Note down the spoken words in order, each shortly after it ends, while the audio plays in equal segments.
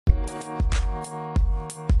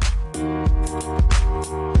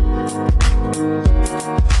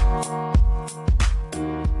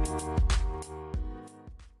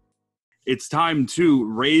It's time to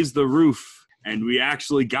raise the roof, and we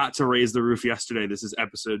actually got to raise the roof yesterday. This is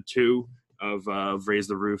episode 2 of Raise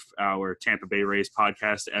the Roof, our Tampa Bay Rays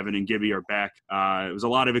podcast. Evan and Gibby are back. It was a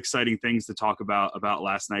lot of exciting things to talk about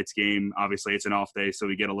last night's game. Obviously, it's an off day, so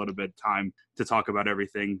we get a little bit of time to talk about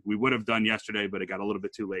everything. We would have done yesterday, but it got a little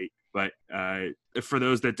bit too late. But for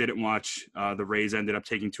those that didn't watch, the Rays ended up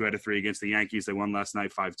taking 2 out of 3 against the Yankees. They won last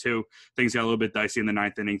night 5-2. Things got a little bit dicey in the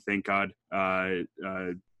 9th inning, thank God.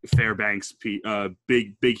 Fairbanks,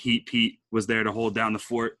 big Heat Pete was there to hold down the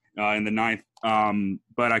fort in the 9th.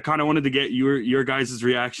 But I kind of wanted to get your guys'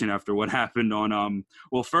 reaction after what happened on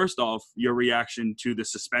well, first off, your reaction to the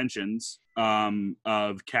suspensions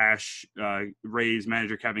of Cash, Rays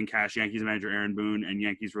manager Kevin Cash, Yankees manager Aaron Boone, and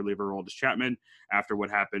Yankees reliever Aroldis Chapman after what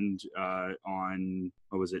happened on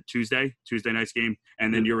Tuesday night's game,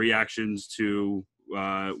 and then your reactions to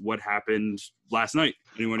what happened last night.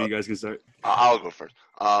 Anyone of you guys can start? I'll go first.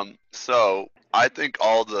 So I think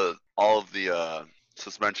all of the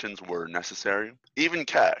suspensions were necessary. Even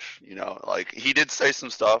Cash, like he did say some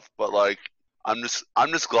stuff, but like I'm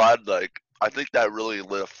just glad. Like I think that really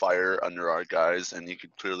lit a fire under our guys, and you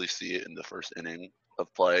could clearly see it in the first inning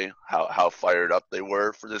of play how fired up they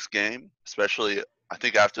were for this game. Especially, I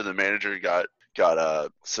think after the manager got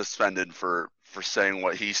suspended for saying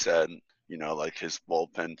what he said. Like his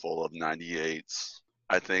bullpen full of 98s.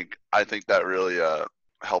 I think that really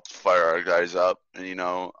helped fire our guys up. And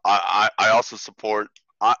I also support.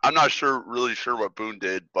 I'm not really sure what Boone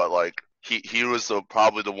did, but like he was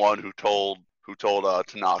probably the one who told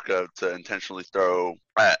Tanaka to intentionally throw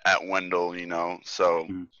at Wendell. So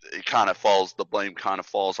it kind of falls. The blame kind of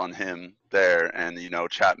falls on him there. And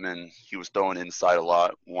Chapman, he was throwing inside a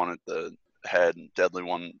lot. One at the head, deadly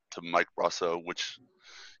one to Mike Brosseau, which.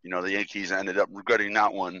 The Yankees ended up regretting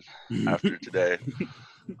that one after today.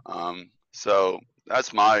 So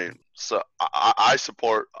that's so I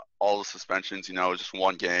support all the suspensions. It's just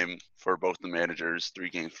one game for both the managers, 3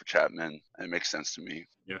 games for Chapman. It makes sense to me.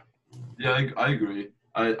 Yeah, I agree.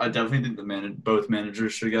 I definitely think both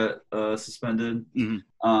managers should get suspended.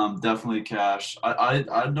 Mm-hmm. Definitely Cash.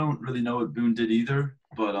 I don't really know what Boone did either,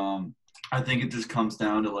 but I think it just comes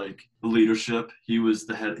down to like the leadership. He's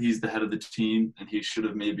the head of the team, and he should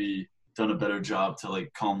have maybe done a better job to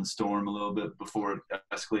like calm the storm a little bit before it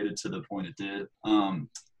escalated to the point it did.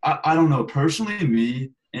 I don't know. Personally,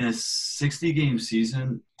 me, in a 60-game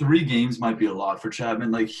season, 3 games might be a lot for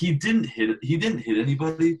Chapman. Like he didn't hit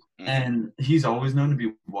anybody, and he's always known to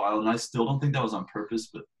be wild. And I still don't think that was on purpose,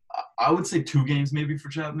 but I would say 2 games maybe for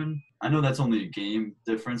Chapman. I know that's only a game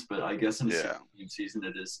difference, but I guess in a 60-game season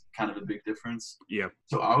it is kind of a big difference. Yeah.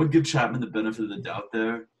 So I would give Chapman the benefit of the doubt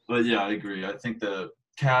there. But yeah, I agree. I think the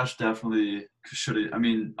Cash definitely should have. I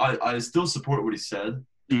mean, I still support what he said.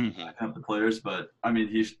 Have the players, but I mean,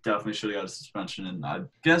 he definitely should have got a suspension, and I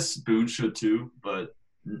guess Boone should too, but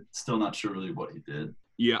still not sure really what he did.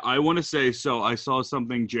 Yeah, I want to say, so I saw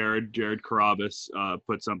something, Jared Carabas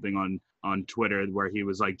put something on Twitter where he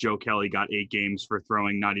was like, Joe Kelly got 8 games for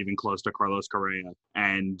throwing not even close to Carlos Correa,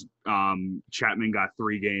 and Chapman got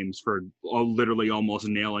 3 games for literally almost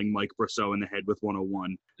nailing Mike Brosseau in the head with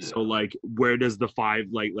 101. Yeah. So like, where does the 5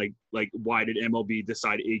 like why did MLB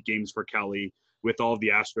decide 8 games for Kelly? With all of the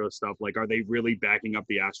Astros stuff, like, are they really backing up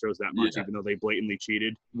the Astros that much, even though they blatantly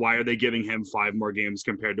cheated? Why are they giving him 5 more games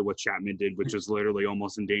compared to what Chapman did, which is literally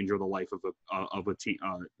almost in danger of the life of a team,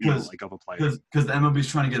 of a player? Because the MLB's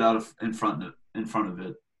trying to get out in front of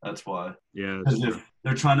it. That's why. Yeah. Because if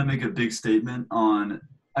they're trying to make a big statement on,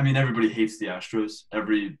 I mean, everybody hates the Astros.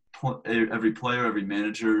 Every player, every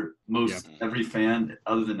manager, every fan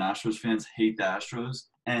other than Astros fans hate the Astros.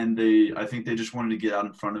 And I think they just wanted to get out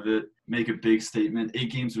in front of it, make a big statement.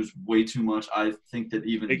 8 games was way too much. I think that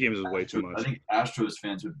even 8 games was way too much. I think Astros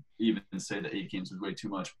fans would even say that 8 games was way too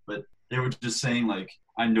much. But they were just saying, like,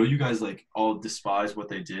 I know you guys like all despise what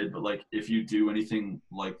they did, but like if you do anything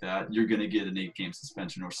like that, you're gonna get an 8-game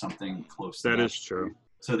suspension or something close to that. That is true.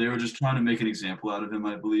 So they were just trying to make an example out of him,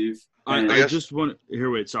 I believe. I just want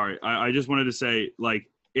I just wanted to say, like,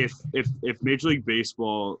 if Major League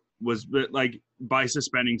Baseball was like, by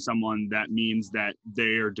suspending someone, that means that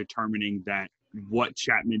they are determining that what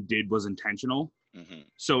Chapman did was intentional. Mm-hmm.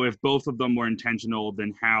 So if both of them were intentional,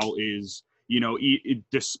 then how is,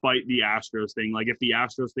 despite the Astros thing, like if the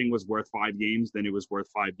Astros thing was worth 5 games, then it was worth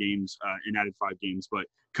 5 games and added 5 games. But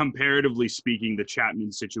comparatively speaking, the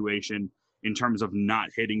Chapman situation in terms of not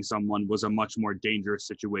hitting someone was a much more dangerous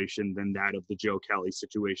situation than that of the Joe Kelly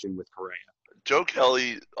situation with Correa. Joe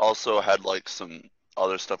Kelly also had like some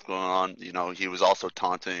other stuff going on. He was also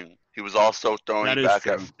taunting He was also throwing That is back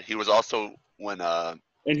true. he was also when And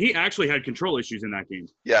he actually had control issues in that game.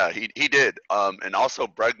 yeah, he did. And also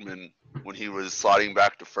Bregman, when he was sliding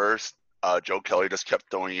back to first, Joe Kelly just kept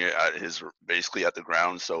throwing it at basically at the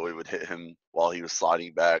ground, so it would hit him while he was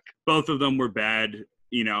sliding back. Both of them were bad,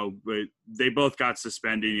 but they both got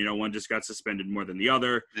suspended. One just got suspended more than the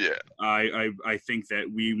other. Yeah. I think that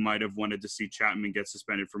we might have wanted to see Chapman get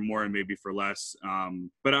suspended for more and maybe for less.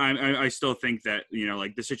 But I still think that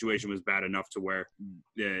the situation was bad enough to where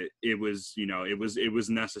it was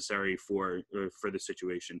necessary for the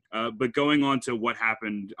situation. But going on to what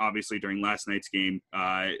happened, obviously during last night's game,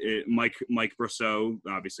 Mike Brosseau,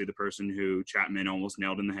 obviously the person who Chapman almost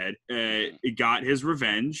nailed in the head, got his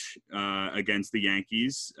revenge against the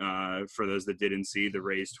Yankees. For those that didn't see, the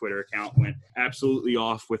Rays Twitter account went absolutely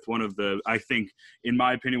off with one of the, I think, in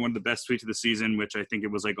my opinion, one of the best tweets of the season, which I think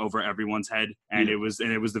it was like over everyone's head. And it was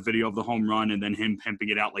the video of the home run and then him pimping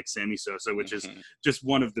it out like Sammy Sosa, which is just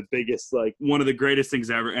one of the biggest, like one of the greatest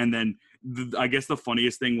things ever. And then I guess the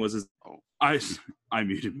funniest thing was I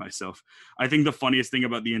muted myself. I think the funniest thing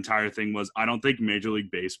about the entire thing was I don't think Major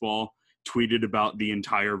League Baseball tweeted about the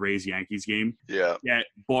entire Rays-Yankees game. Yeah. Yet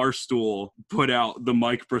Barstool put out the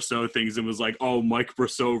Mike Brosseau things and was like, "Oh, Mike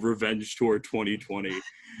Brosseau Revenge Tour 2020,"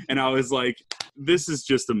 and I was like, "This is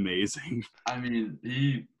just amazing." I mean,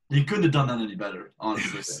 he couldn't have done that any better,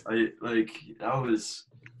 honestly. It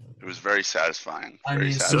was very satisfying.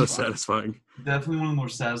 So satisfying. Definitely one of the more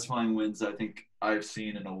satisfying wins I think I've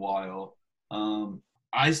seen in a while.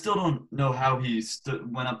 I still don't know how he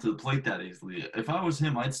went up to the plate that easily. If I was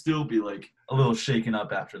him, I'd still be like a little shaken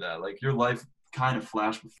up after that. Like your life kind of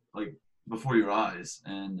flashed like before your eyes,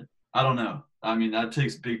 and I don't know. I mean, that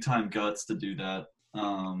takes big time guts to do that.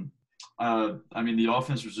 I mean, the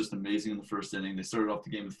offense was just amazing in the first inning. They started off the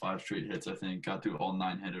game with 5 straight hits, I think, got through all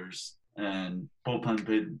 9 hitters, and bullpen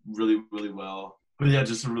played really, really well. But yeah,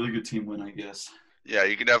 just a really good team win, I guess. Yeah,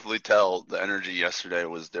 you can definitely tell the energy yesterday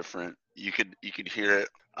was different. You could hear it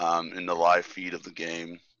in the live feed of the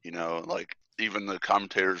game. Like even the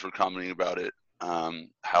commentators were commenting about it,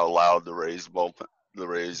 how loud the Rays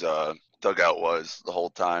dugout was the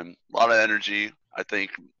whole time. A lot of energy. I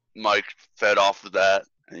think Mike fed off of that,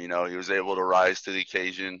 and he was able to rise to the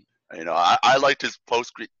occasion. I liked his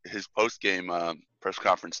post game press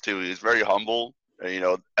conference too. He was very humble.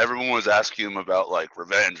 Everyone was asking him about like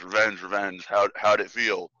revenge. How'd it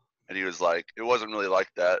feel? And he was like, it wasn't really like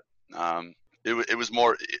that. It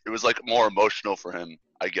was like more emotional for him,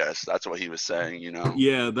 I guess. That's what he was saying,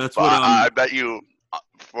 Yeah, that's but what I bet you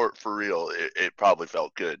for real, it probably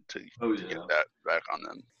felt good to get that back on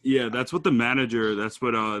them. Yeah, that's what the manager, that's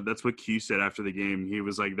what Q said after the game. He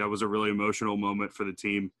was like, that was a really emotional moment for the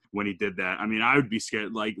team when he did that. I mean, I would be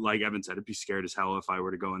scared, like Evan said, I'd be scared as hell if I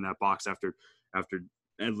were to go in that box after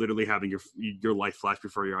and literally having your life flash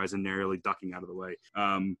before your eyes and narrowly ducking out of the way.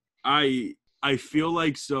 I feel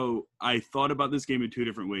like, so I thought about this game in 2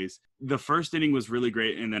 different ways. The first inning was really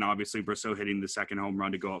great, and then obviously Brosseau hitting the second home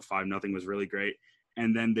run to go up 5-0 was really great.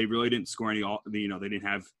 And then they really didn't score any, they didn't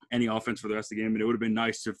have any offense for the rest of the game, and it would have been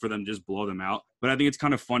nice for them to just blow them out. But I think it's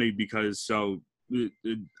kind of funny because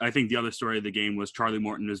I think the other story of the game was Charlie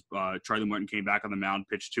Morton came back on the mound,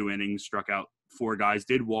 pitched 2 innings, struck out 4 guys,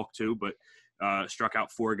 did walk 2, but struck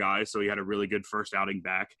out 4 guys, so he had a really good first outing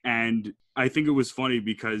back. And I think it was funny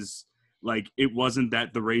because like it wasn't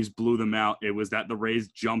that the Rays blew them out, it was that the Rays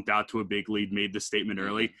jumped out to a big lead, made the statement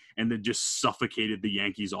early, and then just suffocated the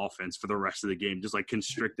Yankees offense for the rest of the game, just like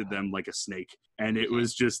constricted them like a snake. And it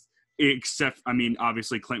was just, except, I mean,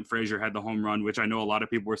 obviously Clint Frazier had the home run, which I know a lot of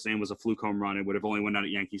people were saying was a fluke home run. It would have only went out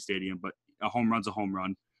at Yankee Stadium, but a home run's a home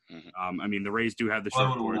run. I mean, the Rays do have the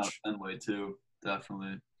short porch. Fenway too,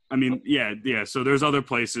 definitely. I mean, yeah. So there's other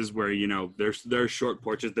places where there's short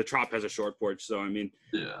porches. The Trop has a short porch, so I mean,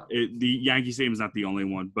 the Yankee Stadium is not the only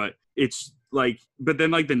one, but it's like, but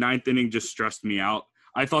then like the 9th inning just stressed me out.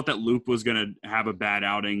 I thought that Loop was gonna have a bad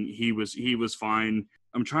outing. He was fine.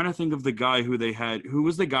 I'm trying to think of the guy who they had. Who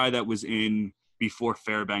was the guy that was in before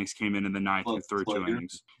Fairbanks came in the 9th and threw 2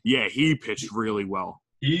 innings? Yeah, he pitched really well.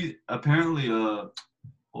 He apparently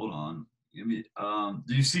hold on. Do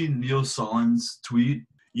you see Neil Solon's tweet?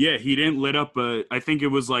 Yeah, he didn't lit up I think it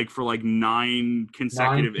was like for like 9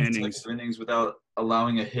 consecutive innings without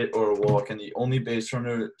allowing a hit or a walk, and the only base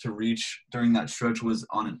runner to reach during that stretch was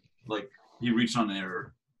he reached on an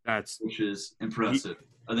error. Which is impressive.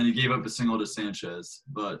 And then he gave up a single to Sanchez,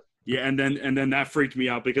 but yeah, and then that freaked me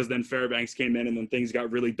out because then Fairbanks came in and then things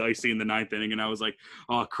got really dicey in the 9th inning, and I was like,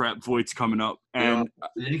 oh crap, Voigt's coming up. And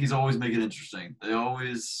the Yankees always make it interesting. They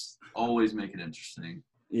always make it interesting.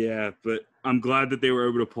 Yeah, but I'm glad that they were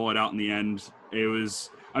able to pull it out in the end. It was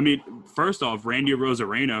I mean, first off, Randy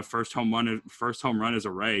Arozarena, first home run as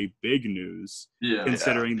a Ray, big news. Yeah.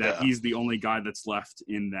 Considering that Yeah. he's the only guy that's left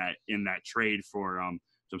in that trade for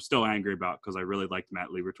which I'm still angry about because I really liked Matt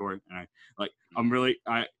Liberatore, and I'm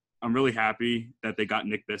really happy that they got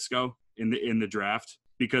Nick Bisco in the draft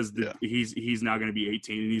because he's now going to be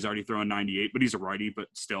 18 and he's already throwing 98, but he's a righty, but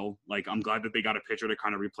still, like, I'm glad that they got a pitcher to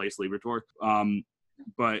kind of replace Liberatore.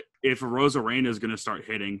 But if Arozarena is going to start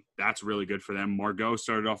hitting, that's really good for them. Margot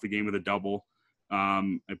started off the game with a double.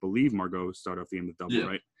 I believe Margot started off the game with a double,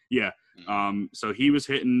 right? Yeah. So he was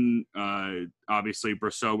hitting, obviously,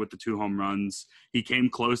 Brosseau with the 2 home runs. He came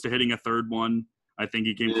close to hitting a third one. I think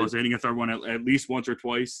he came close to hitting a third one at least once or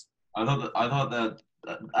twice. I thought that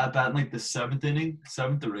at that, like, the 7th inning,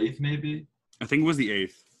 7th or 8th maybe. I think it was the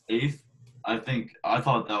 8th. 8th. I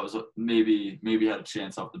thought that was maybe had a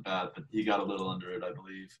chance off the bat, but he got a little under it, I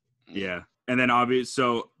believe. Yeah, and then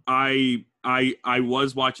so I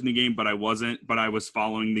was watching the game, but I wasn't. But I was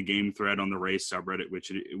following the game thread on the Rays subreddit,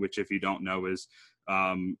 which if you don't know is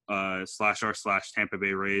 /r/Tampa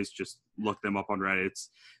Bay Rays. Just look them up on Reddit.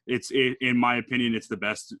 It's in my opinion, it's the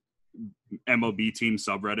best MLB team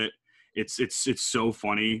subreddit. It's so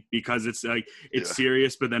funny because it's like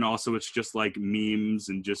serious, but then also it's just like memes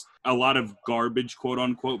and just a lot of garbage, quote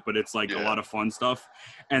unquote, but it's like a lot of fun stuff.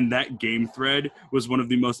 And that game thread was one of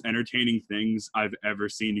the most entertaining things I've ever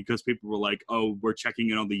seen because people were like, "Oh, we're checking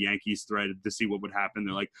in on the Yankees thread to see what would happen."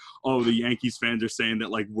 They're like, "Oh, the Yankees fans are saying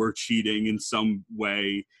that like we're cheating in some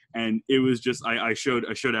way." And it was just I showed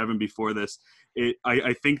Evan before this.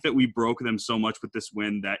 I think that we broke them so much with this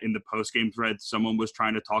win that in the post-game thread, someone was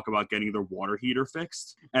trying to talk about getting their water heater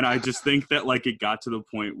fixed. And I just think that, like, it got to the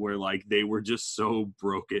point where, like, they were just so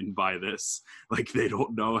broken by this. Like, they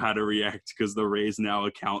don't know how to react because the Rays now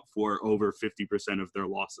account for over 50% of their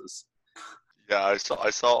losses. Yeah, I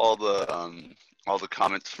saw all the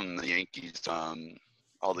comments from the Yankees,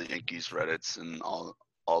 all the Yankees Reddits and all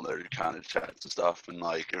their kind of chats and stuff, and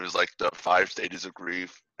like it was like the 5 stages of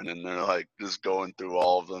grief, and then they're like just going through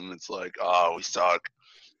all of them. It's like, oh, we suck.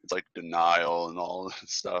 It's like denial and all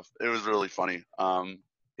this stuff. It was really funny. Yeah,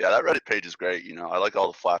 that Reddit page is great. You know, I like all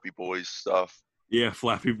the Flappy Boys stuff. Yeah,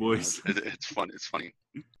 Flappy Boys. It's funny. It's funny.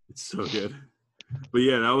 It's so good. But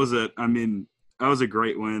yeah, that was it. I mean, that was a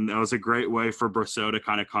great win. That was a great way for Brosseau to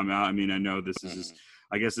kind of come out. I mean, I know this is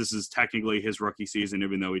I guess this is technically his rookie season,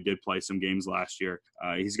 even though he did play some games last year.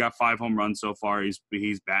 He's got 5 home runs so far.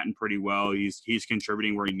 He's batting pretty well. He's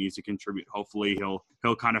contributing where he needs to contribute. Hopefully,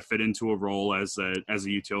 he'll kind of fit into a role as a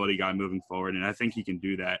utility guy moving forward, and I think he can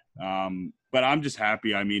do that. But I'm just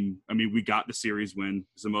happy. I mean, we got the series win.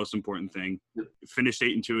 It's the most important thing. Finished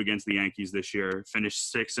 8-2 against the Yankees this year.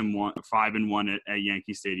 Finished 5-1 at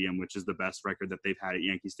Yankee Stadium, which is the best record that they've had at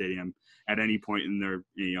Yankee Stadium at any point in their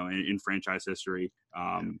in franchise history.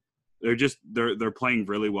 They're playing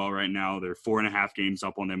really well right now. They're 4.5 games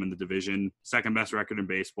up on them in the division. Second best record in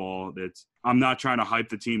baseball. I'm not trying to hype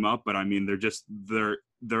the team up, but I mean they're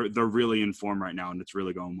really in form right now, and it's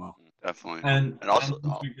really going well. Definitely.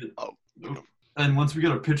 And once we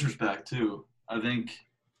get our pitchers back too, I think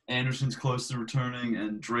Anderson's close to returning,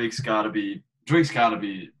 and Drake's got to be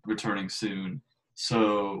returning soon.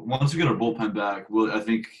 So once we get our bullpen back, we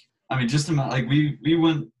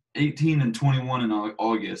went 18-21 in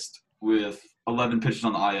August with 11 pitchers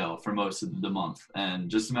on the IL for most of the month, and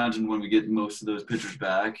just imagine when we get most of those pitchers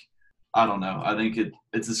back. I don't know. I think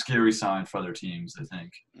it's a scary sign for other teams, I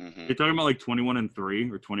think. Mm-hmm. You're talking about like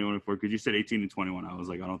 21-3 or 21-4 because you said 18-21. I was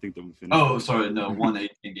like, I don't think that we finished. Oh, sorry, no, won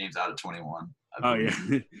 18 games out of 21. Oh yeah,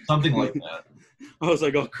 something like that. I was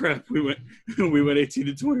like, oh crap, we went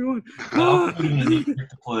 18-21. I need to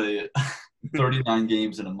play 39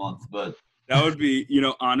 games in a month, but that would be,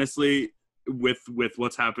 honestly, with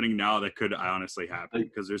what's happening now, that could honestly happen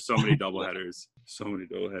because there's so many doubleheaders.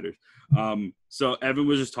 So Evan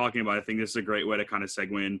was just talking about, I think this is a great way to kind of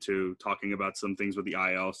segue into talking about some things with the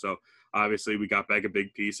IL. So obviously we got back a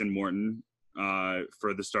big piece in Morton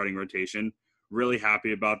for the starting rotation. Really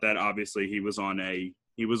happy about that. Obviously he was on a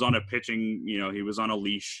pitching, he was on a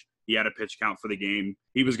leash. He had a pitch count for the game.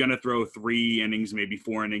 He was going to throw 3 innings, maybe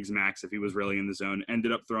 4 innings max if he was really in the zone.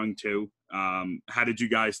 Ended up throwing 2. How did you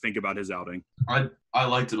guys think about his outing? I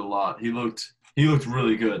liked it a lot. He looked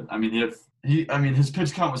really good. I mean, his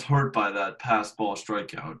pitch count was hurt by that pass ball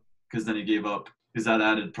strikeout because then he gave up because that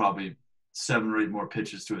added probably 7 or 8 more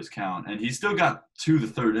pitches to his count, and he still got to the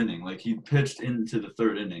 3rd inning. Like, he pitched into the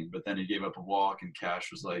 3rd inning, but then he gave up a walk, and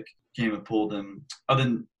Cash was like, came and pulled him.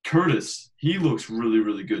 Then Curtis, he looks really,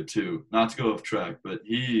 really good too. Not to go off track, but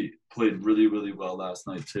he played really, really well last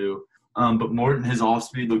night too. But Morton, his off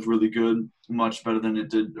speed looked really good, much better than it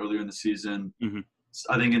did earlier in the season. Mm-hmm.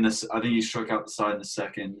 I think he struck out the side in the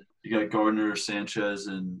second. You got Gardner, Sanchez,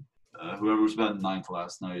 and whoever was batting ninth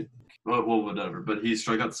last night. Well, whatever. But he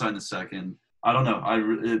struck out the side in the second. I don't know.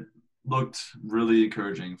 It looked really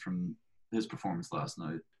encouraging from his performance last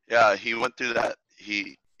night. Yeah, he went through that.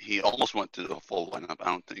 He almost went through the full lineup. I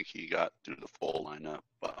don't think he got through the full lineup,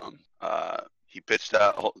 but he pitched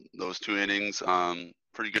those 2 innings.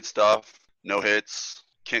 Pretty good stuff. No hits.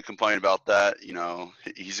 Can't complain about that. You know,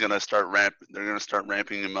 he's gonna start They're gonna start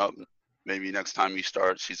ramping him up. Maybe next time he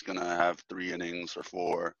starts, he's gonna have 3 innings or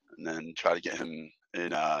 4, and then try to get him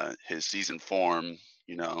in his season form.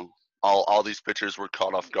 You know, all these pitchers were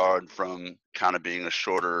caught off guard from kind of being a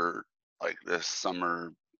shorter, like this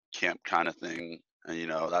summer camp kind of thing, and you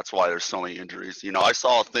know that's why there's so many injuries. You know, I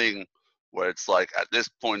saw a thing where it's like at this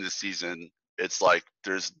point in the season, it's like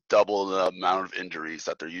there's double the amount of injuries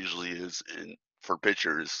that there usually is for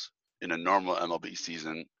pitchers in a normal MLB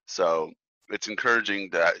season. So it's encouraging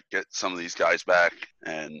to get some of these guys back,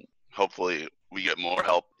 and hopefully we get more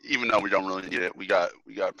help. Even though we don't really need it, we got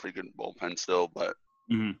a pretty good bullpen still, but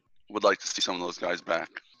would like to see some of those guys back.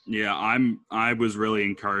 Yeah, I was really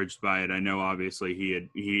encouraged by it. I know obviously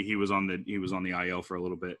he was on the IL for a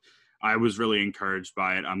little bit. I was really encouraged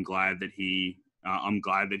by it. I'm glad that he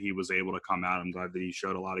was able to come out. I'm glad that he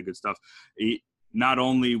showed a lot of good stuff. Not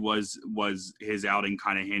only was his outing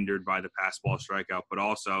kind of hindered by the pass ball strikeout, but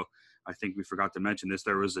also I think we forgot to mention this.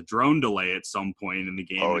 There was a drone delay at some point in the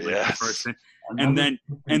game. Oh yes.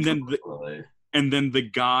 And then the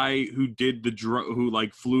guy who did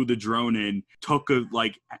flew the drone in took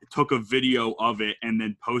a video of it and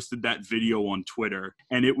then posted that video on Twitter,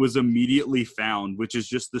 and it was immediately found, which is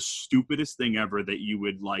just the stupidest thing ever that you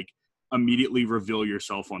would immediately reveal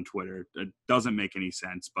yourself on Twitter. It doesn't make any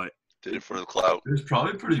sense, but did it for the clout. It was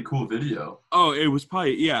probably a pretty cool video. Oh, it was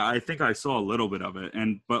probably, yeah, I think I saw a little bit of it.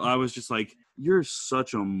 But I was just like, you're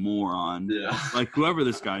such a moron. Yeah. Like, whoever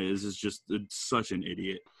this guy is just such an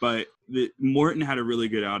idiot. But Morton had a really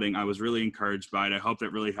good outing. I was really encouraged by it. I hope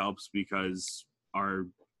that really helps because our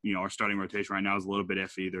starting rotation right now is a little bit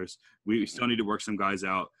iffy. We still need to work some guys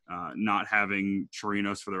out. Not having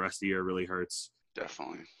Chirinos for the rest of the year really hurts.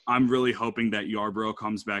 Definitely. I'm really hoping that Yarbrough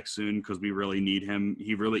comes back soon because we really need him.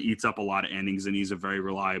 He really eats up a lot of innings, and he's a very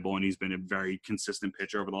reliable, and he's been a very consistent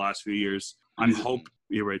pitcher over the last few years.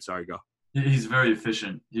 You're right. Sorry, go. He's very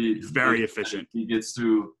efficient. He's very efficient. He gets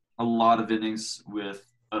through a lot of innings with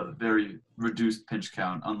a very reduced pitch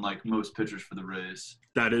count, unlike most pitchers for the Rays.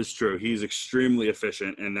 That is true. He's extremely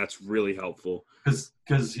efficient, and that's really helpful.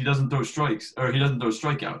 Because he doesn't throw strikes, or he doesn't throw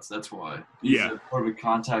strikeouts. That's why. He's more of a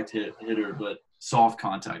contact hitter, but soft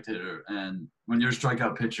contact hitter. And when you're a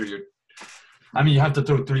strikeout pitcher, you have to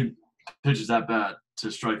throw 3 pitches at bat to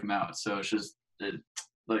strike him out. So it's just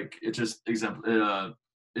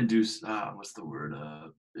induce what's the word?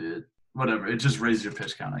 It just raises your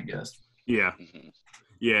pitch count, I guess. Yeah.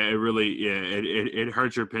 Yeah, it really it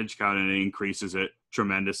hurts your pitch count and it increases it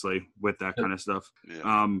tremendously with that kind of stuff.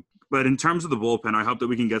 Yeah. But in terms of the bullpen, I hope that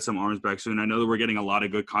we can get some arms back soon. I know that we're getting a lot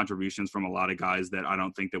of good contributions from a lot of guys that I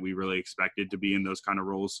don't think that we really expected to be in those kind of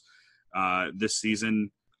roles this season.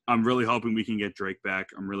 I'm really hoping we can get Drake back.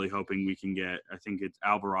 I'm really hoping we can get, I think it's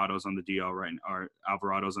Alvarado's on the DL right now, or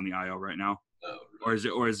Alvarado's on the IL right now. Oh, right.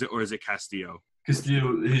 Or is it Castillo?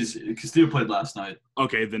 Castillo played last night.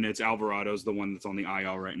 Okay, then it's Alvarado's the one that's on the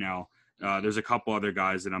IL right now. There's a couple other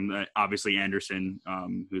guys that obviously Anderson,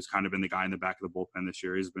 who's kind of been the guy in the back of the bullpen this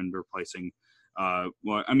year. He's been replacing.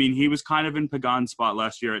 He was kind of in Pagan's spot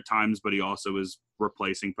last year at times, but he also was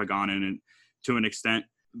replacing Pagan to an extent.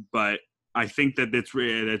 But I think that that's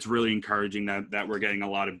really encouraging that we're getting a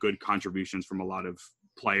lot of good contributions from a lot of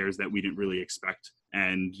players that we didn't really expect.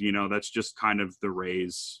 And, that's just kind of the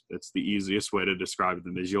Rays. That's the easiest way to describe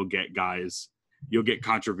them is you'll get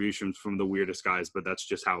contributions from the weirdest guys, but that's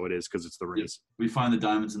just how it is because it's the Rays. We find the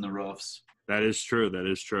diamonds in the roughs. That is true.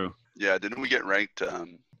 Yeah, didn't we get ranked?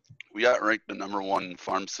 We got ranked the number 1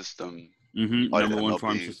 farm system. Mm-hmm. Number 1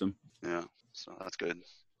 farm system. Yeah, so that's good.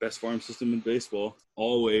 Best farm system in baseball,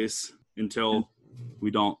 always, until we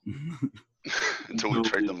don't. Until we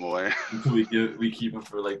trade them away. Until we keep them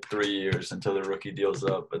for 3 years until their rookie deal's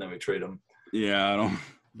up, and then we trade them. Yeah,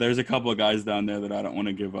 there's a couple of guys down there that I don't want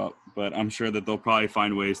to give up, but I'm sure that they'll probably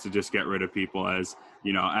find ways to just get rid of people as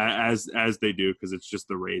they do because it's just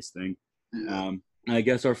the Rays thing. Yeah. I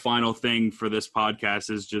guess our final thing for this podcast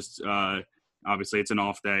is just obviously it's an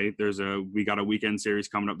off day. We got a weekend series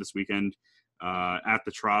coming up this weekend at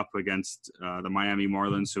the Trop against the Miami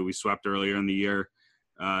Marlins, who we swept earlier in the year.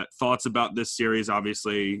 Thoughts about this series?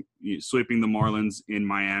 Obviously, sweeping the Marlins in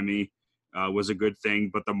Miami was a good thing,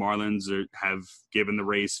 but the Marlins have given the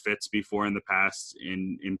Rays fits before in the past,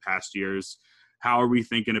 in past years. How are we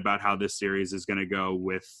thinking about how this series is going to go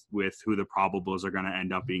with who the probables are going to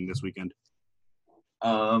end up being this weekend?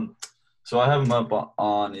 So I have them up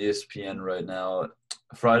on ESPN right now.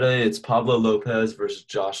 Friday, it's Pablo Lopez versus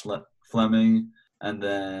Josh Fleming. And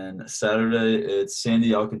then Saturday, it's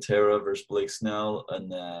Sandy Alcantara versus Blake Snell.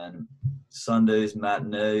 And then Sunday's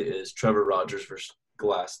matinee is Trevor Rogers versus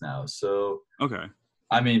Glasnow. So, okay.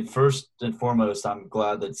 I mean, first and foremost, I'm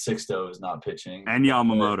glad that Sixto is not pitching. And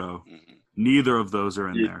Yamamoto. Neither of those are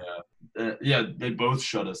in there. Yeah, they both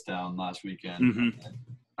shut us down last weekend.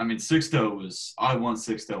 I mean, I want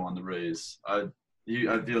Sixto on the Rays. I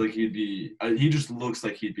feel like he just looks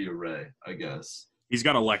like he'd be a Ray, I guess. He's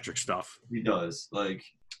got electric stuff. He does. Like,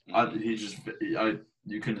 you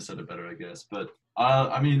couldn't have said it better, I guess. But,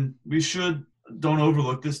 I mean, don't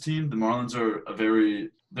overlook this team. The Marlins are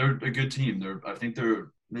they're a good team. I think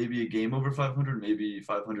they're maybe a game over 500, maybe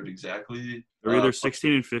 500 exactly. They're either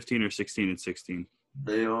 16-15 or 16-16.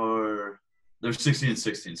 They're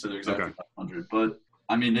 16-16, so they're exactly okay. 500. But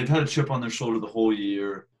I mean, they've had a chip on their shoulder the whole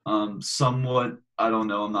year. Somewhat, I don't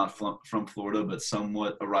know. I'm not from Florida, but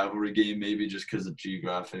somewhat a rivalry game, maybe just because of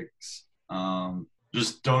geographics.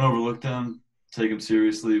 Just don't overlook them. Take them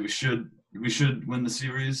seriously. We should win the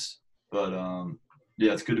series, but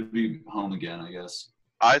yeah, it's good to be home again, I guess.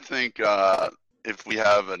 I think if we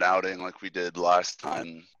have an outing like we did last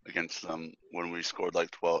time against them when we scored like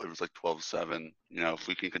 12, it was like 12-7. You know, if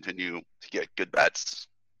we can continue to get good bets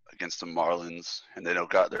against the Marlins, and they don't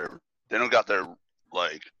got their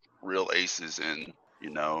like real aces in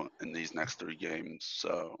these next 3 games.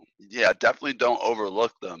 So yeah, definitely don't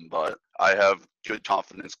overlook them. But I have good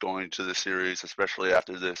confidence going to the series, especially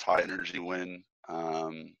after this high energy win.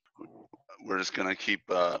 We're just gonna keep.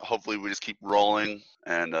 Hopefully, we just keep rolling,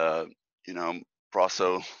 and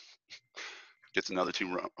Brosseau gets another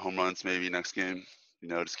 2 home runs maybe next game.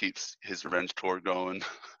 Just keeps his revenge tour going.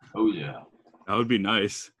 Oh yeah, that would be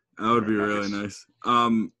nice. That would be really nice.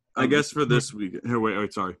 I guess for this week. Here,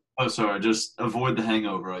 wait, sorry. Oh, sorry. Just avoid the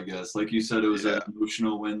hangover, I guess. Like you said, it was an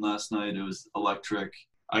emotional win last night. It was electric.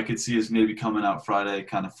 I could see us maybe coming out Friday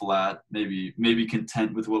kind of flat, maybe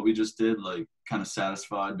content with what we just did, like kind of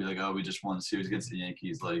satisfied, be like, oh, we just won the series against the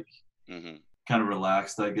Yankees, like kind of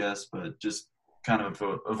relaxed, I guess, but just kind of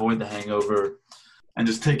avoid the hangover and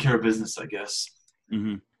just take care of business, I guess.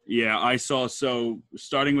 Yeah, I saw. So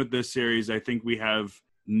starting with this series, I think we have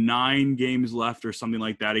 9 games left or something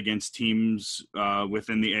like that against teams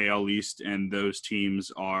within the AL East, and those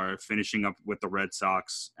teams are finishing up with the Red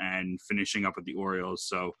Sox and finishing up with the Orioles.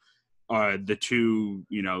 So the 2,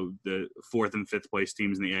 the 4th and 5th place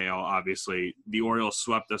teams in the AL, obviously, the Orioles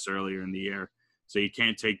swept us earlier in the year. So you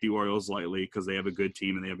can't take the Orioles lightly because they have a good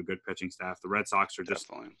team and they have a good pitching staff. The Red Sox are just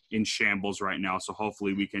in shambles right now. So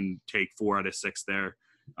hopefully we can take 4 out of 6 there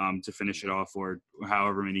to finish it off, or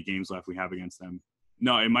however many games left we have against them.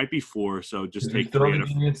 No, it might be 4. So just take 3 out of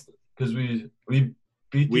 4. Because we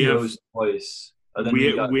beat the O's twice.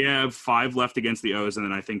 We have 5 left against the O's, and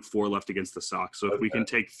then I think 4 left against the Sox. So if we can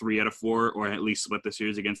take 3 out of 4, or at least split the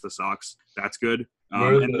series against the Sox, that's good.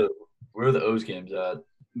 Where are the O's games at?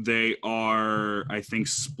 They are, I think,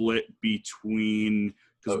 split between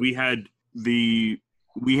because we had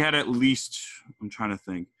at least. I'm trying to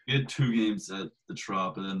think. We had 2 games at the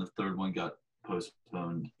Trop, and then the third one got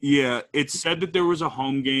postponed. Yeah, it said that there was a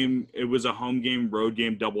home game. It was a home game, road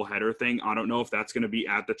game, doubleheader thing. I don't know if that's going to be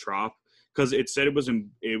at the Trop because it said it was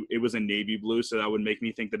in navy blue, so that would make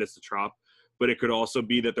me think that it's the Trop. But it could also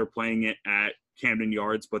be that they're playing it at Camden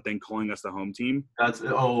Yards, but then calling us the home team.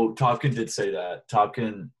 Topkin did say that.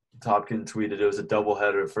 Topkin tweeted it was a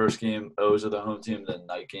doubleheader. First game, O's are the home team. Then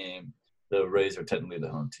night game, the Rays are technically the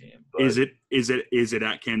home team. But is it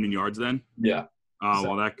at Camden Yards then? Yeah.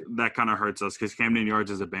 Oh, well, that kind of hurts us because Camden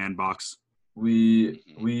Yards is a bandbox. We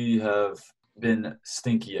have been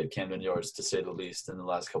stinky at Camden Yards, to say the least, in the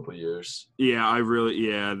last couple of years. Yeah,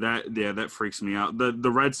 that freaks me out.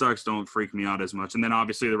 The Red Sox don't freak me out as much, and then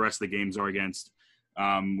obviously the rest of the games are against.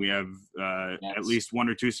 We have at least 1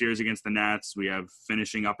 or 2 series against the Nats. We have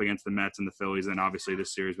finishing up against the Mets and the Phillies, and obviously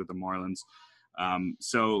this series with the Marlins.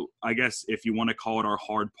 So I guess if you want to call it, our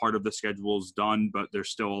hard part of the schedule is done, but there's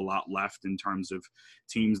still a lot left in terms of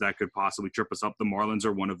teams that could possibly trip us up. The Marlins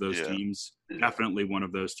are one of those teams, definitely one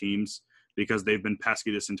of those teams, because they've been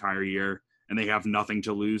pesky this entire year and they have nothing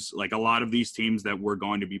to lose. Like a lot of these teams that we're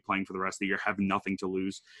going to be playing for the rest of the year have nothing to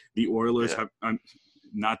lose. The Oilers have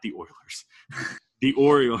not the Oilers. The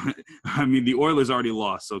Oilers already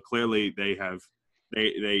lost, so clearly they have.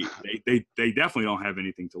 They definitely don't have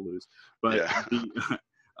anything to lose. But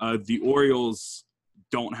The Orioles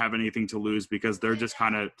don't have anything to lose because they're just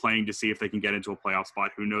kind of playing to see if they can get into a playoff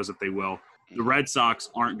spot. Who knows if they will. The Red Sox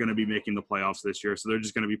aren't going to be making the playoffs this year, so they're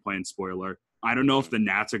just going to be playing spoiler. I don't know if the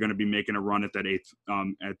Nats are going to be making a run at that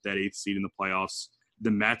eighth seed in the playoffs.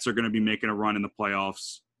 The Mets are going to be making a run in the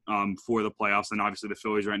playoffs for the playoffs, and obviously the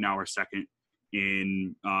Phillies right now are second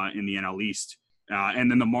in the NL East.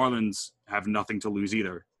 And then the Marlins have nothing to lose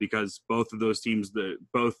either because both of those teams,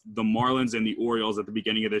 both the Marlins and the Orioles at the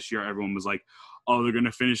beginning of this year, everyone was like, oh, they're going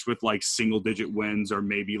to finish with like single-digit wins or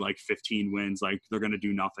maybe like 15 wins. Like they're going to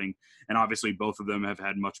do nothing. And obviously both of them have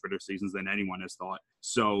had much better seasons than anyone has thought.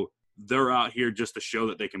 So they're out here just to show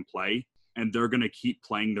that they can play. And they're going to keep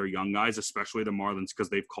playing their young guys, especially the Marlins, because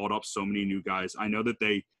they've called up so many new guys. I know that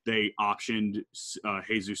they optioned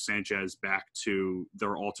Jesus Sanchez back to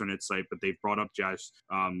their alternate site, but they've brought up Jazz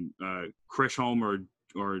Chisholm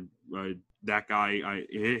or that guy.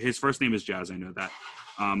 His first name is Jazz. I know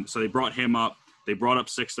that. So they brought him up. They brought up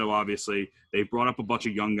Sixto, obviously. They brought up a bunch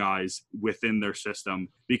of young guys within their system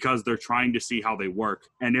because they're trying to see how they work.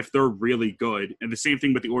 And if they're really good, and the same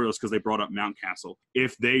thing with the Orioles because they brought up Mountcastle.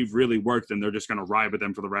 If they really work, then they're just going to ride with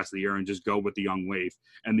them for the rest of the year and just go with the young wave.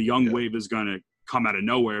 And the young wave is going to come out of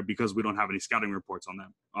nowhere because we don't have any scouting reports on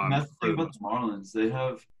them. That's the thing about the Marlins. They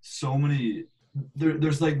have so many –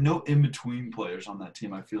 there's like no in-between players on that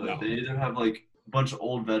team, I feel like. No. They either have like – bunch of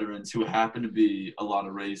old veterans who happen to be a lot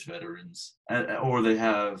of Rays veterans, or they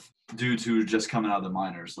have dudes who just coming out of the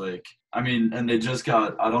minors. Like, I mean, and they just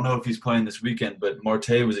got, I don't know if he's playing this weekend, but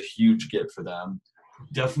Marte was a huge get for them.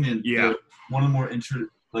 Definitely one of the more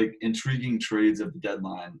intriguing trades of the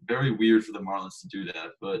deadline. Very weird for the Marlins to do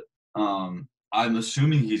that, but I'm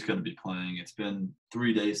assuming he's going to be playing. It's been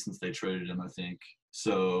 3 days since they traded him, I think.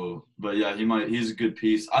 So, but yeah, he's a good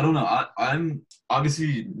piece. I don't know. I'm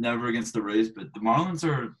obviously never against the Rays, but the Marlins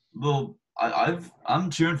are a little, I'm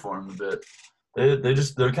cheering for them a bit.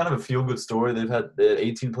 They're kind of a feel good story. They had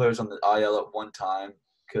 18 players on the IL at one time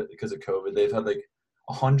because of COVID. They've had like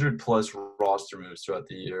 100 plus roster moves throughout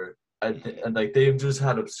the year. And like they've just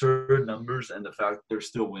had absurd numbers, and the fact that they're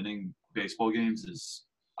still winning baseball games is,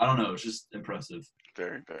 I don't know, it's just impressive.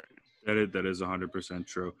 Very, very. That is 100%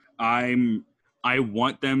 true. I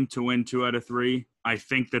want them to win 2 out of 3. I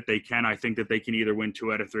think that they can. I think that they can either win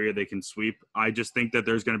 2 out of 3 or they can sweep. I just think that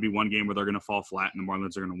there's going to be one game where they're going to fall flat and the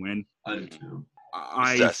Marlins are going to win. I do too.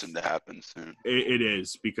 It's destined to happen soon. It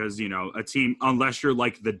is because, you know, a team, unless you're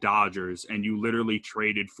like the Dodgers and you literally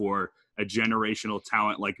traded for a generational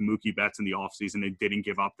talent like Mookie Betts in the offseason and didn't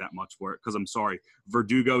give up that much for it. Because I'm sorry,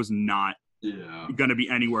 Verdugo's not going to be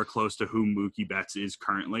anywhere close to who Mookie Betts is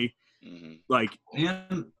currently. Mm-hmm. Like,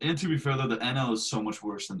 and to be fair though, the NL is so much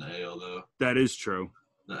worse than the AL though. That is true.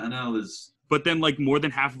 The NL is. But then, like, more than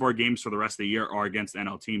half of our games for the rest of the year are against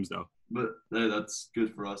NL teams, though. But hey, that's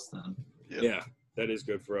good for us then. Yeah, that is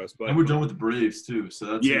good for us. But and we're done with the Braves too,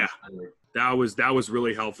 so that's that was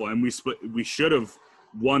really helpful. And we should have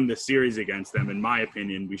won the series against them, in my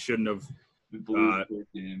opinion. We shouldn't have. We blew the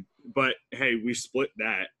game. But hey, we split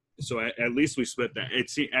that. So at least we split that.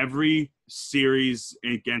 It's every series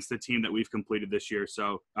against the team that we've completed this year.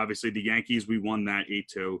 So obviously the Yankees, we won that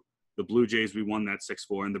 8-2. The Blue Jays, we won that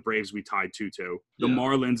 6-4. And the Braves, we tied 2-2. The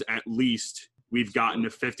Marlins, at least, we've gotten a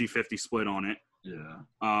 50-50 split on it. Yeah.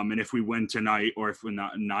 And if we win tonight, or if we're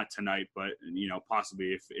not tonight, but, you know,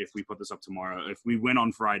 possibly if we put this up tomorrow, if we win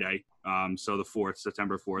on Friday, so the 4th,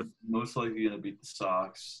 September 4th. Most likely going to beat the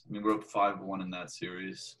Sox. I mean, we're up 5-1 in that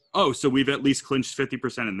series. Oh, so we've at least clinched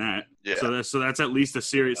 50% in that. Yeah. So that's at least a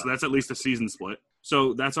series. Yeah. So that's at least a season split.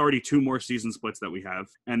 So that's already 2 more season splits that we have.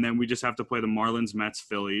 And then we just have to play the Marlins, Mets,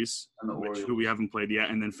 Phillies, who we haven't played yet,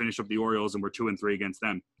 and then finish up the Orioles, and we're 2-3 against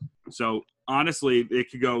them. So honestly,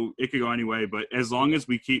 it could go anyway. But as long as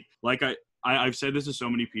we keep, like I've said this to so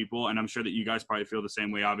many people, and I'm sure that you guys probably feel the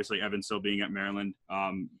same way. Obviously, Evan still being at Maryland,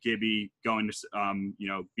 Gibby going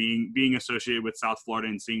to, being associated with South Florida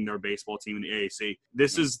and seeing their baseball team in the AAC.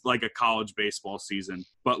 This is like a college baseball season,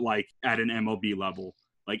 but like at an MLB level.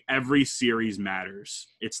 Like every series matters.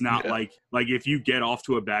 It's not like if you get off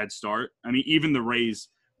to a bad start. I mean, even the Rays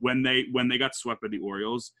when they got swept by the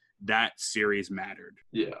Orioles, that series mattered.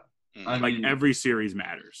 Yeah, I mean, every series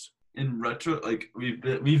matters. In retro, like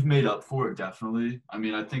we've made up for it definitely. I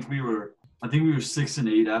mean, I think we were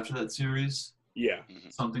 6-8 after that series. Yeah,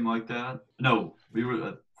 something like that. No, we were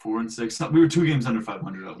at 4-6. We were 2 games under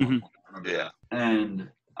 500 at one point. I remember that. And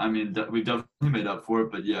I mean, we definitely made up for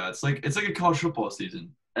it. But yeah, it's like a college football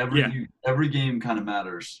season. Every game kind of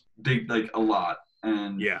matters, big, like a lot.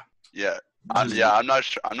 And I'm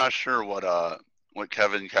not sure what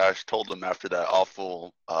Kevin Cash told them after that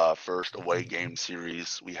awful first away game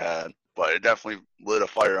series we had. but it definitely lit a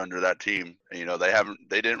fire under that team. And, you know, they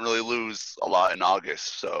didn't really lose a lot in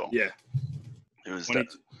August, so Yeah. it was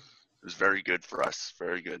 22 it was very good for us,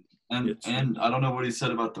 very good. And I don't know what he said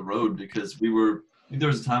about the road, because I think there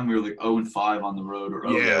was a time we were like 0-5 on the road, or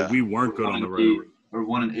Yeah, we weren't good on the road. or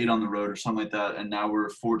 1-8 on the road, or something like that, and now we're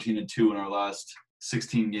 14-2 in our last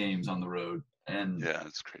 16 games on the road. And yeah,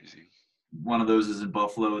 it's crazy. one of those is in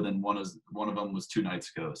Buffalo, and then one of them was 2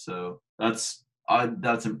 nights ago. So that's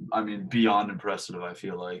beyond impressive, I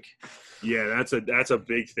feel like. Yeah, that's a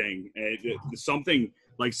big thing. Something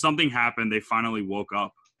happened. They finally woke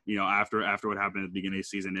up. You know, after what happened at the beginning of the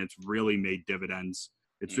season, it's really made dividends.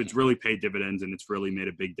 It's really paid dividends, and it's really made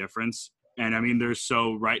a big difference. And I mean,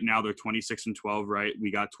 right now they're 26-12, right?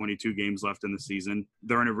 We got 22 games left in the season.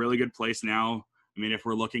 They're in a really good place now. I mean, if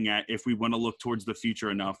we want to look towards the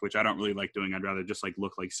future enough, which I don't really like doing, I'd rather just like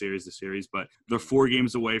look like series to series, but they're 4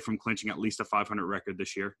 games away from clinching at least a 500 record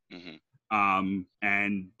this year.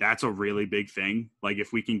 And that's a really big thing. Like,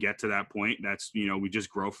 if we can get to that point, that's, you know, we just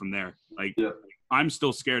grow from there. Like, yeah. I'm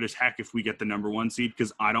still scared as heck if we get the number 1 seed,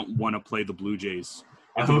 because I don't want to play the Blue Jays.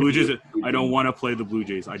 I don't want to play the Blue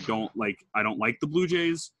Jays. I don't like the Blue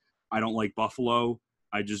Jays. I don't like Buffalo.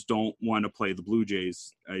 I just don't want to play the Blue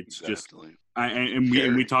Jays. It's exactly.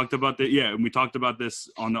 We talked about that. Yeah, and we talked about this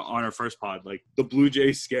on our first pod. Like, the Blue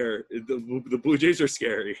Jays the Blue Jays are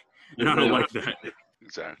scary, and I don't like that.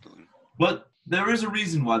 Exactly. But there is a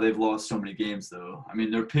reason why they've lost so many games, though. I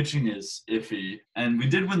mean, their pitching is iffy, and we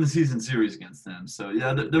did win the season series against them. So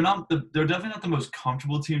yeah, they're definitely not the most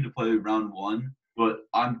comfortable team to play round 1. But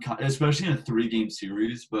especially in a 3-game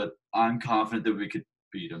series. But I'm confident that we could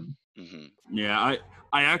beat them. Yeah,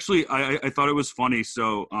 I actually thought it was funny.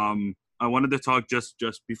 So I wanted to talk just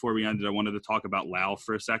before we ended. I wanted to talk about Lau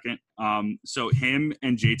for a second. So him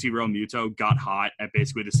and JT Realmuto got hot at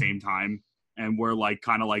basically the same time, and we're like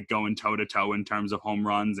kind of like going toe to toe in terms of home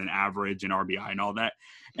runs and average and RBI and all that.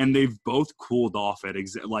 And they've both cooled off at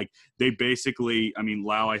they basically. I mean,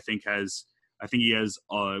 Lau I think he has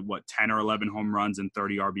 10 or 11 home runs and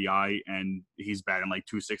 30 RBI, and he's batting like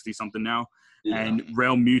 260 something now. Yeah. And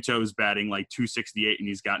Realmuto is batting like 268, and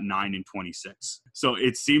he's got 9 and 26. So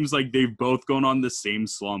it seems like they've both gone on the same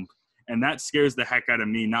slump, and that scares the heck out of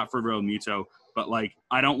me. Not for Realmuto, but like,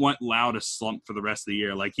 I don't want Lau to slump for the rest of the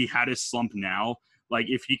year. Like, he had his slump now. Like,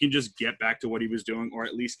 if he can just get back to what he was doing, or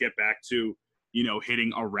at least get back to, you know,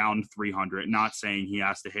 hitting around 300. Not saying he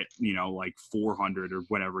has to hit, you know, like 400 or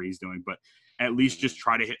whatever he's doing, but at least just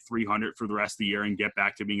try to hit 300 for the rest of the year and get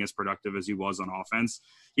back to being as productive as he was on offense.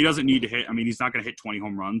 He doesn't need to hit. I mean, he's not going to hit 20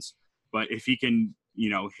 home runs, but if he can,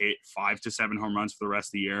 you know, hit 5 to 7 home runs for the rest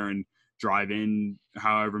of the year and drive in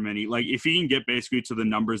however many, like, if he can get basically to the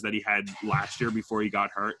numbers that he had last year before he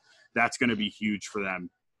got hurt, that's going to be huge for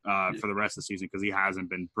them for the rest of the season, because he hasn't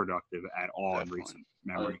been productive at all in recent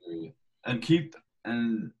memory. I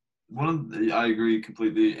agree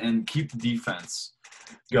completely. And keep the defense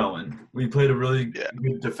going. We played a really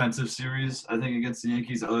good defensive series, I think, against the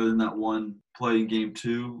Yankees, other than that one play in game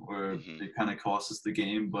 2 where it kind of cost us the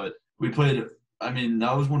game. But we played – I mean,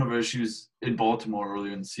 that was one of our issues in Baltimore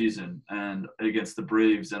earlier in the season, and against the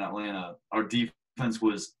Braves in Atlanta. Our defense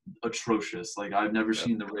was atrocious. Like, I've never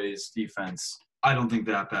seen the Rays defense, I don't think,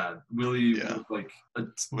 that bad. Really looked like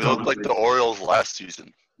we looked like the Orioles last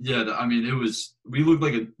season. Yeah, I mean, we looked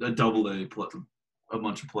like a double-A a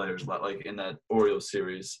bunch of players like in that Orioles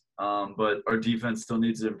series. But our defense still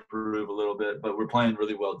needs to improve a little bit, but we're playing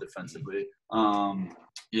really well defensively.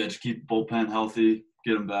 Just keep bullpen healthy,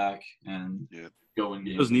 get them back, and go in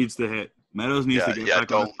games. Meadows needs to hit. Meadows needs to get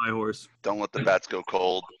back on the high horse. Don't let the bats go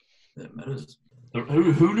cold. Yeah, Meadows.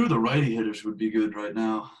 Who knew the righty hitters would be good right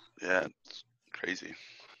now? Yeah, it's crazy.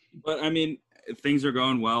 But I mean, things are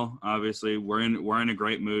going well. Obviously, we're in a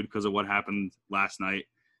great mood because of what happened last night.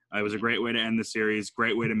 It was a great way to end the series,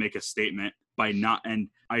 great way to make a statement by not – and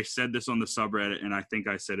I said this on the subreddit, and I think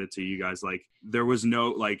I said it to you guys. Like, there was no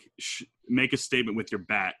 – like, make a statement with your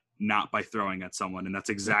bat, not by throwing at someone, and that's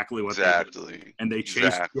exactly what they did. And they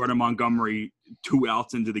chased Jordan Montgomery 2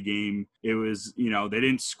 outs into the game. It was – you know, they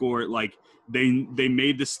didn't score – like, they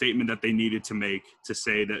made the statement that they needed to make to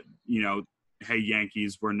say that, you know, hey,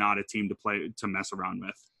 Yankees, we're not a team to mess around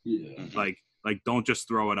with. Yeah. Like, don't just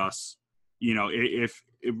throw at us. You know, if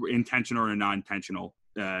intentional or non-intentional,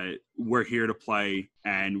 we're here to play,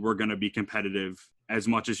 and we're going to be competitive as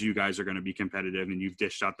much as you guys are going to be competitive, and you've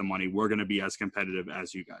dished out the money. We're going to be as competitive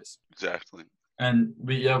as you guys. Exactly. And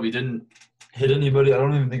we didn't hit anybody. I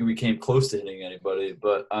don't even think we came close to hitting anybody.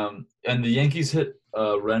 But and the Yankees hit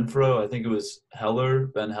Renfroe. I think it was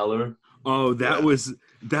Ben Heller. Oh, that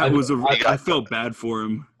I felt bad for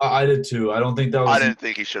him. I did too. I don't think that was. I didn't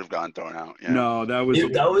think he should have gotten thrown out. Yeah. No, that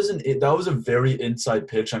was a very inside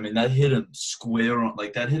pitch. I mean, that hit him square on,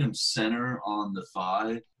 like that hit him center on the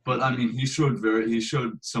thigh. But I mean, he showed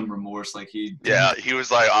some remorse. Like he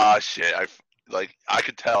was like, shit. I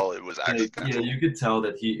could tell it was accidental. Yeah, you could tell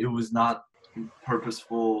that it was not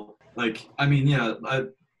purposeful. Like, I mean,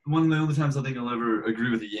 one of the only times I think I'll ever agree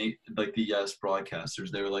with the Yes broadcasters,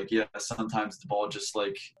 they were like, yeah, sometimes the ball just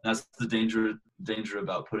like, that's the danger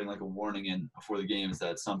about putting like a warning in before the game, is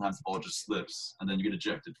that sometimes the ball just slips and then you get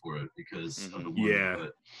ejected for it because of the warning.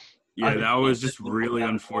 Yeah, that was just really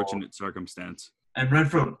unfortunate circumstance. And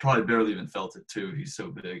Renfroe probably barely even felt it too. He's so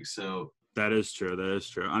big. So that is true.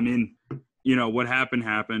 I mean, what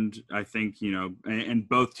happened. I think, and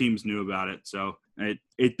both teams knew about it. So I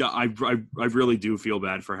really do feel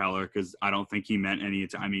bad for Heller, because I don't think he meant any.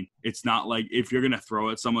 I mean, it's not like, if you're gonna throw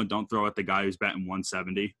at someone, don't throw at the guy who's batting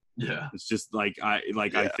 170. Yeah, it's just I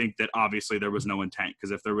think that obviously there was no intent,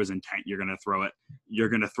 because if there was intent, you're gonna throw at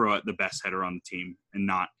the best hitter on the team, and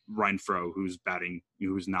not Renfroe, who's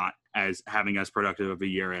not having as productive of a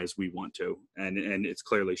year as we want to, and it's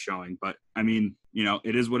clearly showing. But I mean,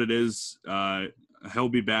 it is what it is. He'll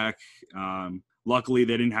be back. Luckily,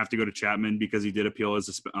 they didn't have to go to Chapman, because he did appeal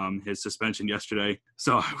his suspension yesterday.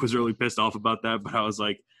 So I was really pissed off about that. But I was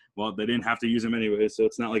like, well, they didn't have to use him anyway, so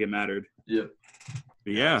it's not like it mattered. Yeah.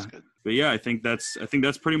 But I think that's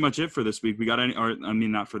pretty much it for this week. We got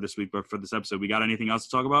not for this week, but for this episode, we got anything else to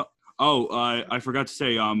talk about? Oh, I forgot to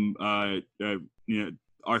say, our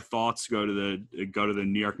thoughts go to the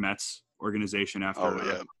New York Mets organization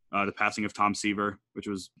after the passing of Tom Seaver, which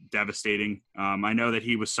was devastating. I know that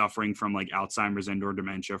he was suffering from like Alzheimer's and/or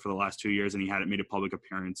dementia for the last 2 years, and he hadn't made a public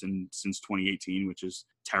appearance since 2018, which is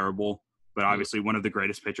terrible. But obviously one of the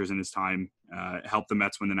greatest pitchers in his time, helped the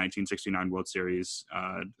Mets win the 1969 World Series,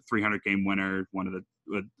 300-game winner,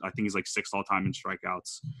 I think he's like 6th all-time in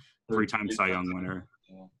strikeouts, 3-time Cy Young winner.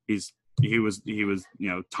 He was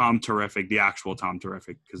Tom Terrific, the actual Tom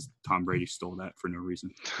Terrific, because Tom Brady stole that for no reason.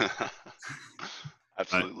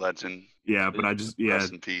 Absolute legend. Yeah, but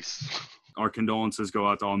rest in peace. Our condolences go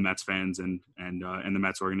out to all Mets fans and the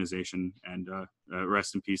Mets organization, and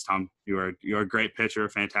rest in peace, Tom. You're a great pitcher,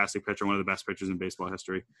 fantastic pitcher, one of the best pitchers in baseball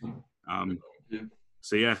history.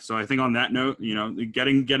 So I think on that note,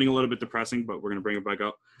 getting a little bit depressing, but we're gonna bring it back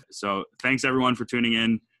up. So thanks everyone for tuning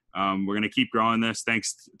in. We're gonna keep growing this.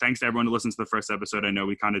 Thanks to everyone who listened to the first episode. I know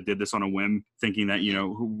we kind of did this on a whim, thinking that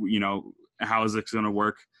how is this gonna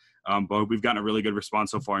work. But we've gotten a really good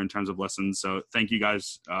response so far in terms of listens. So thank you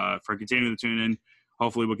guys for continuing to tune in.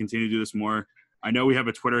 Hopefully we'll continue to do this more. I know we have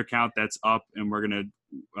a Twitter account that's up, and we're gonna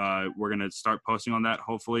start posting on that.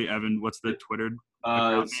 Hopefully, Evan, what's the Twitter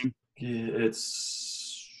account name?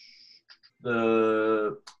 It's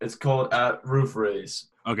called @RoofRace.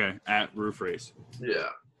 Okay, @RoofRace. Yeah.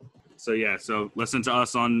 So listen to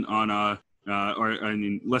us listen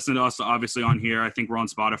to us obviously on here. I think we're on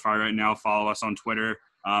Spotify right now. Follow us on Twitter.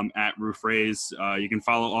 @RoofRaise. You can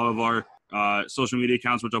follow all of our social media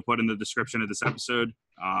accounts, which I'll put in the description of this episode.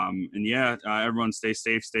 Everyone stay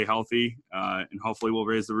safe, stay healthy, and hopefully we'll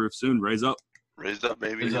raise the roof soon. Raise up. Raise up,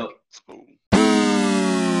 baby. Raise up. Let's go.